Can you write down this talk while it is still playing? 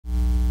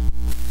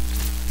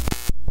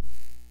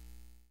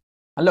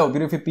Hello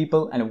beautiful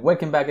people and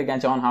welcome back again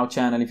to On How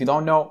channel. If you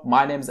don't know,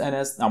 my name is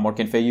Enes, I'm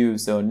working for you,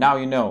 so now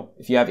you know.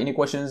 If you have any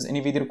questions, any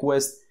video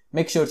requests,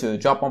 make sure to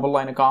drop them below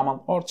in a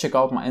comment or check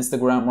out my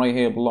Instagram right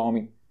here below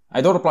me.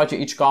 I don't reply to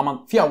each comment.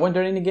 If you are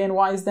wondering again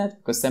why is that,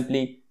 because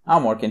simply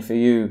I'm working for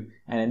you.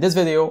 And in this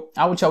video,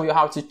 I will show you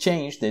how to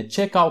change the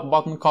checkout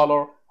button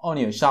color on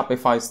your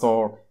Shopify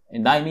store.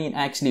 And I mean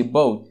actually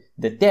both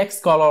the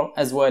text color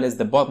as well as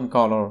the button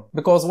color.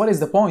 Because what is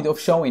the point of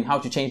showing how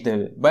to change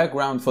the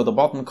background for the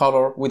button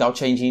color without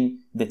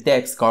changing the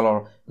text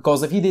color?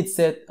 Because if you did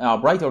set a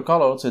brighter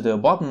color to the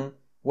button,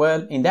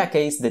 well, in that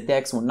case, the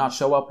text will not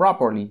show up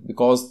properly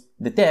because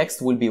the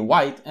text will be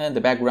white and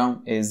the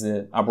background is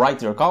a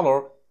brighter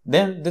color,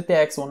 then the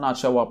text will not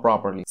show up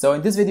properly. So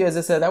in this video, as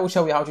I said, I will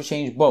show you how to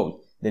change both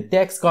the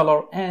text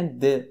color and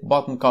the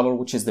button color,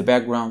 which is the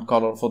background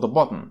color for the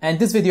button. And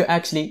this video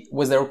actually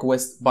was a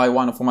request by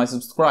one of my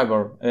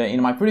subscribers. In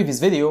my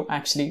previous video,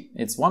 actually,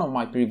 it's one of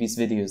my previous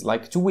videos,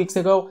 like 2 weeks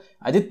ago,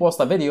 I did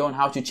post a video on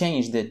how to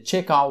change the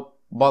checkout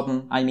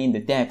button, I mean the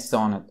text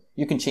on it.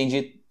 You can change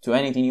it to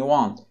anything you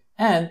want.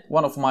 And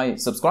one of my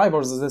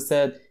subscribers, as I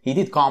said, he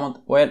did comment,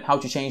 well, how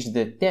to change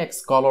the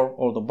text color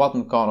or the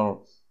button color.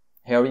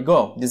 Here we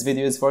go. This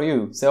video is for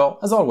you. So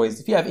as always,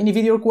 if you have any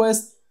video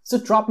requests, so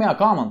drop me a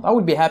comment. I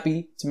would be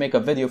happy to make a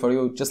video for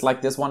you just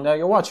like this one that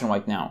you're watching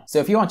right now. So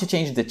if you want to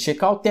change the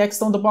checkout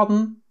text on the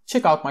button,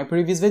 check out my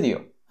previous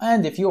video.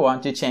 And if you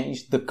want to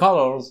change the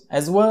colors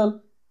as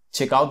well,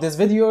 check out this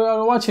video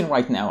you're watching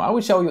right now. I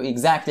will show you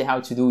exactly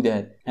how to do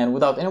that. And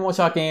without any more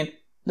talking,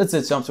 let's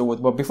just jump to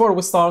it. But before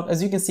we start,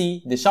 as you can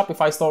see, the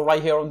Shopify store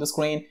right here on the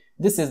screen,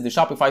 this is the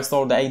Shopify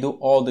store that I do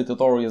all the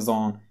tutorials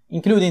on,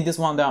 including this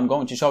one that I'm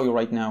going to show you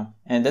right now.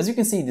 And as you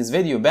can see, this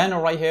video banner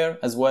right here,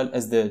 as well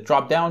as the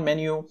drop down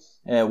menu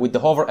with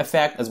the hover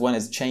effect, as well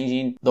as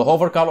changing the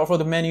hover color for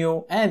the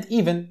menu, and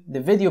even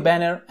the video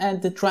banner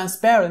and the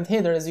transparent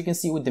header, as you can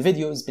see, with the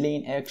video is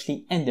playing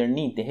actually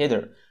underneath the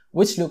header,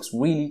 which looks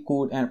really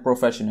cool and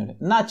professional.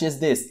 Not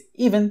just this,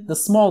 even the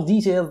small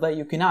details that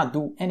you cannot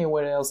do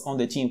anywhere else on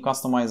the theme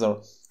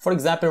customizer. For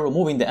example,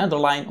 removing the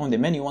underline on the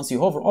menu. Once you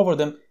hover over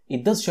them,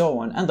 it does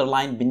show an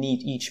underline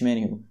beneath each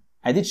menu.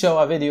 I did show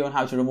a video on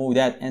how to remove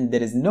that, and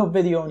there is no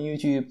video on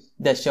YouTube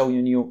that shows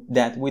you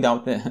that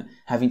without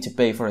having to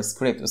pay for a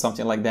script or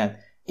something like that.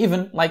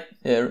 Even like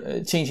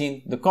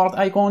changing the card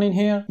icon in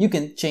here, you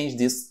can change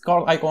this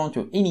card icon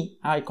to any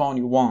icon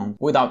you want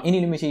without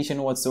any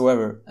limitation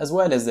whatsoever, as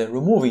well as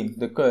removing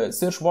the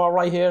search bar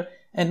right here.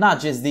 And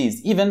not just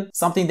these, even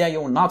something that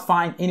you will not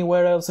find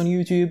anywhere else on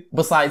YouTube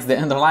besides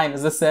the underline,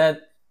 as I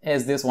said,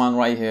 is this one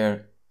right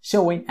here,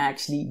 showing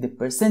actually the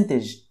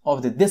percentage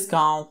of the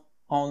discount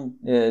on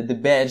the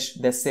badge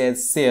that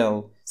says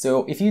sale.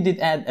 So if you did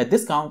add a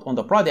discount on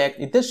the product,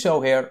 it does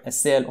show here a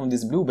sale on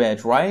this blue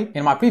badge, right?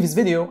 In my previous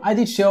video, I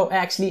did show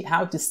actually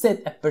how to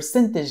set a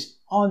percentage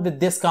on the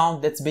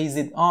discount that's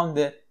based on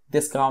the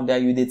discount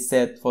that you did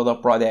set for the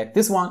product.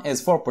 This one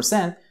is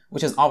 4%,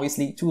 which is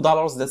obviously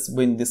 $2 that's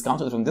been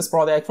discounted from this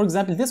product. For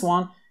example, this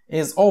one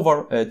is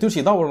over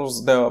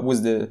 $30 that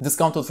was the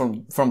discounted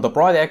from the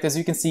product, as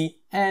you can see,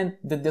 and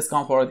the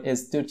discount for it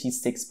is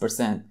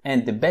 36%.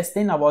 And the best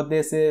thing about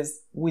this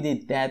is we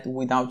did that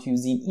without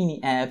using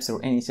any apps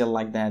or anything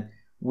like that.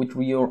 With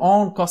your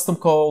own custom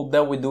code,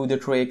 that will do the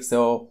trick,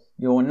 so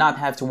you will not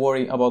have to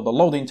worry about the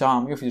loading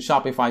time of your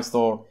Shopify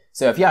store.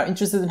 So if you are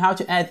interested in how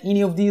to add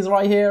any of these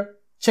right here,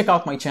 check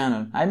out my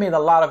channel. I made a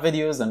lot of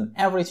videos and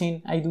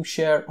everything I do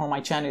share on my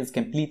channel is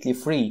completely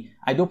free.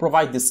 I do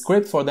provide the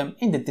script for them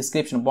in the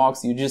description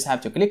box. You just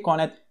have to click on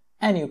it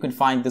and you can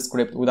find the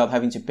script without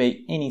having to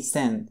pay any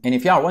cent. And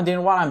if you are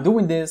wondering why I'm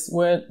doing this,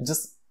 well,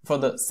 just for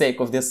the sake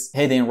of this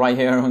heading right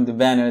here on the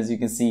banner, as you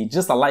can see,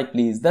 just a like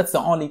please. That's the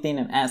only thing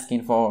I'm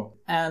asking for.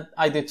 And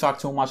I did talk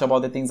too much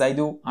about the things I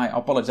do. I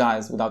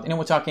apologize. Without any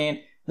more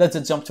talking, let's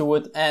just jump to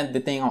it. And the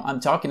thing I'm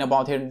talking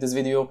about here in this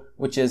video,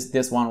 which is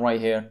this one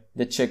right here,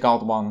 the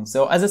checkout button.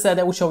 So as I said,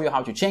 I will show you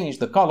how to change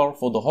the color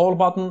for the whole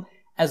button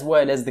as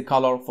well as the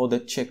color for the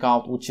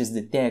checkout, which is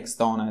the text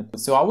on it.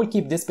 So I will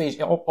keep this page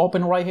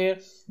open right here.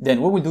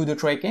 Then we will do the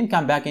trick and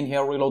come back in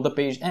here, reload the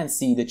page and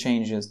see the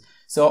changes.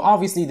 So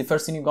obviously the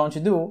first thing you're going to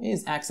do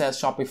is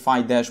access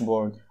Shopify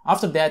dashboard.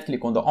 After that,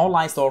 click on the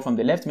online store from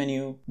the left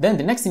menu. Then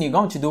the next thing you're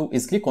going to do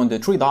is click on the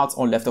 3 dots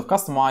on left of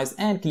customize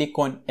and click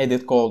on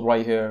edit code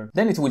right here.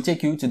 Then it will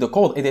take you to the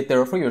code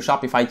editor for your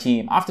Shopify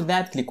theme. After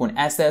that, click on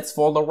assets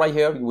folder right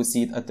here. You will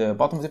see it at the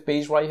bottom of the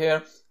page right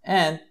here,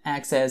 and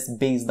access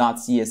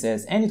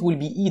base.css, and it will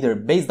be either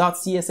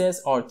base.css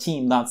or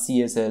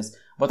theme.css.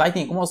 But I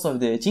think most of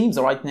the teams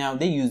right now,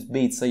 they use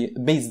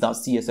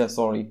base.css,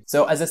 sorry.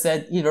 So as I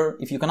said, either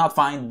if you cannot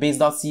find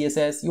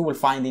base.css, you will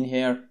find in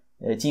here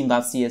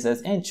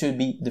theme.css, and it should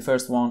be the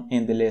first one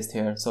in the list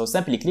here. So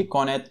simply click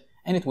on it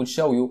and it will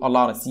show you a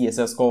lot of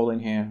CSS code in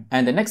here.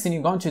 And the next thing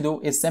you're going to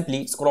do is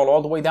simply scroll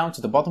all the way down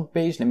to the bottom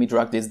page. Let me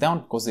drag this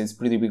down because it's a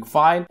pretty big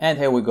file. And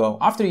here we go.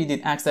 After you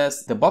did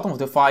access the bottom of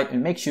the file,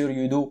 and make sure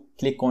you do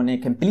click on a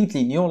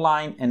completely new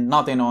line and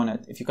nothing on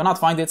it. If you cannot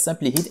find it,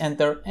 simply hit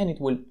enter and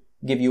it will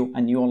give you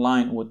a new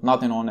line with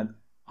nothing on it.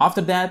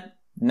 After that,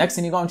 Next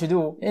thing you're going to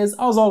do is,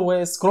 as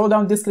always, scroll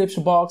down the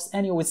description box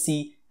and you will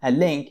see a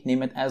link,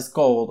 name it as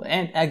code.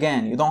 And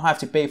again, you don't have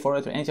to pay for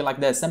it or anything like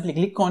that. Simply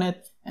click on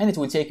it and it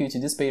will take you to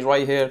this page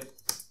right here,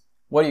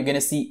 where you're gonna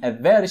see a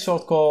very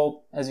short code.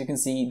 As you can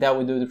see, that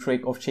will do the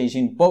trick of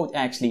changing both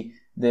actually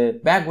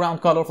the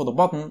background color for the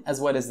button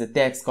as well as the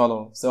text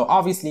color. So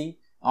obviously,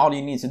 all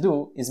you need to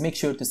do is make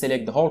sure to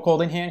select the whole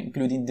code in here,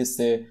 including this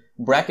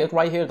bracket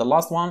right here, the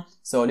last one.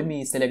 So let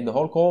me select the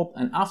whole code,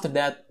 and after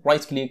that,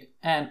 right click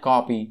and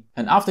copy.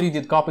 And after you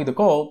did copy the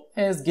code,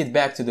 is get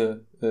back to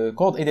the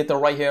code editor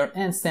right here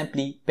and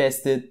simply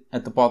paste it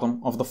at the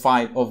bottom of the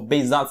file of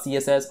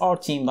base.css or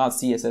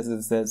theme.css as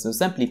it says. So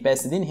simply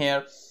paste it in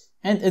here.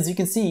 And as you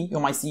can see, you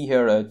might see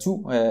here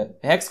two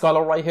hex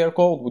color right here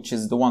code, which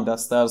is the one that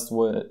starts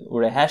with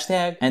a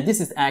hashtag. And this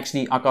is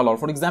actually a color.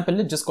 For example,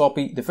 let's just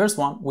copy the first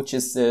one, which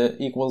is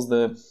equals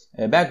the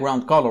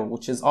background color,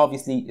 which is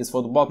obviously is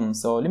for the button.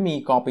 So let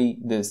me copy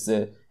this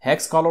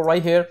hex color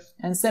right here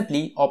and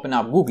simply open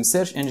up Google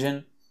search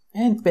engine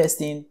and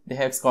paste in the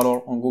hex color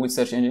on Google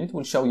search engine. It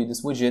will show you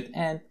this widget,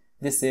 and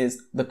this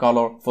is the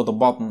color for the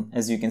button,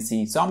 as you can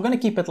see. So I'm going to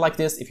keep it like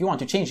this. If you want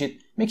to change it,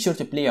 make sure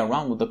to play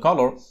around with the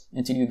color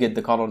until you get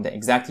the color that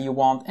exactly you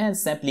want, and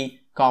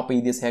simply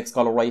copy this hex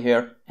color right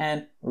here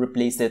and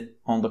replace it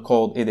on the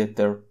code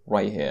editor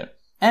right here.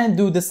 And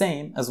do the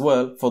same as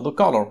well for the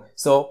color.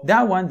 So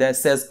that one that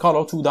says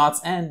color 2 dots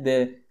and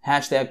the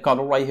hashtag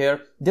color right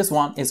here, this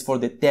one is for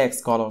the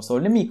text color. So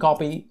let me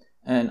copy,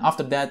 and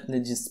after that,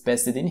 let's just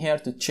paste it in here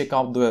to check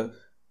out the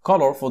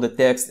color for the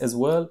text as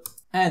well.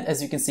 And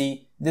as you can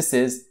see, this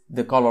is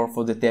the color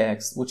for the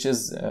text, which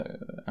is a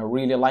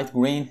really light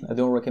green. I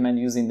don't recommend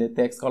using the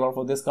text color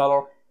for this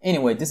color.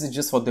 Anyway, this is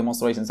just for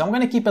demonstration. So I'm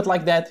going to keep it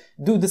like that.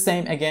 Do the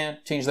same again,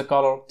 change the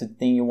color to the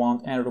thing you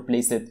want and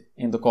replace it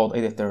in the code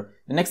editor.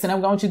 The next thing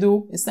I'm going to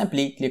do is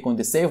simply click on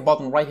the save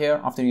button right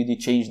here after you did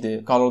change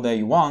the color that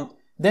you want.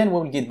 Then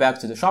we'll get back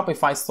to the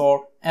Shopify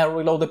store and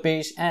reload the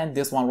page. And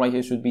this one right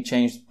here should be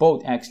changed,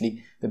 both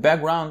actually the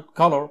background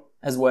color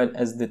as well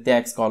as the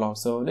text color.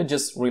 So let's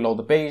just reload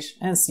the page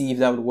and see if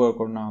that would work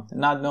or not.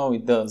 And I know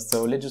it does.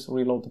 So let's just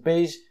reload the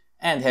page,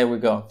 and here we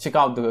go. Check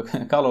out the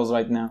colors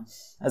right now.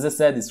 As I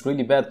said, it's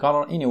really bad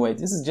color. Anyway,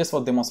 this is just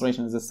for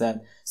demonstration, as I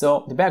said.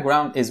 So the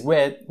background is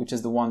red, which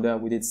is the one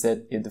that we did set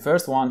in the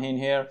first one in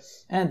here,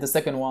 and the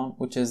second one,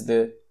 which is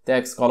the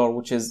text color,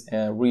 which is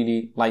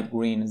really light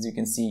green, as you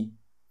can see.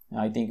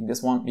 I think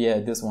this one, yeah,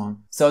 this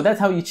one. So that's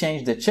how you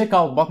change the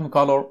checkout button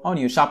color on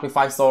your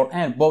Shopify store,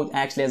 and both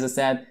actually, as I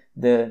said,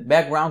 the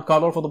background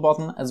color for the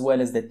button as well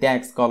as the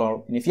text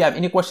color. And if you have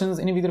any questions,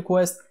 any video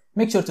requests,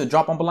 make sure to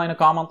drop them below in a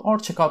comment or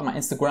check out my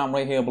Instagram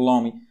right here below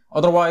me.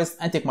 Otherwise,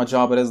 I think my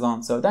job is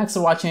done. So thanks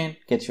for watching.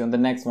 Catch you on the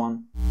next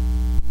one.